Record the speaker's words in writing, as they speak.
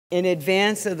In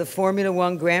advance of the Formula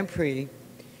One Grand Prix,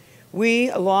 we,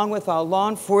 along with our law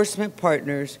enforcement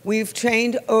partners, we've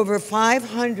trained over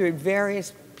 500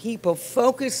 various people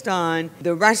focused on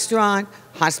the restaurant,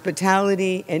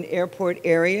 hospitality, and airport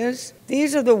areas.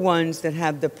 These are the ones that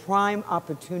have the prime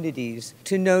opportunities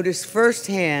to notice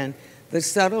firsthand the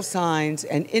subtle signs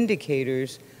and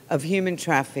indicators of human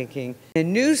trafficking. A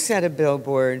new set of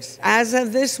billboards, as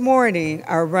of this morning,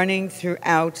 are running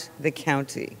throughout the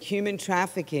county. Human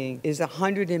trafficking is a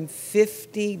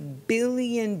 $150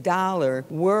 billion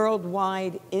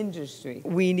worldwide industry.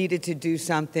 We needed to do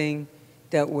something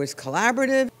that was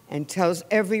collaborative and tells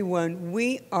everyone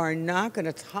we are not going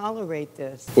to tolerate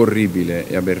this. Orribile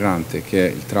e aberrante che è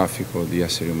il traffico di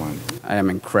esseri umani. I am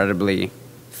incredibly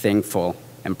thankful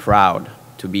and proud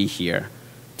to be here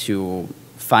to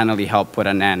finally help put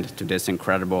an end to this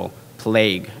incredible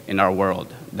plague in our world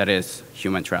that is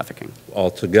human trafficking.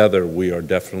 Altogether, we are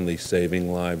definitely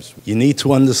saving lives. You need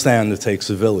to understand it takes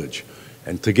a village,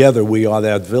 and together we are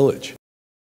that village.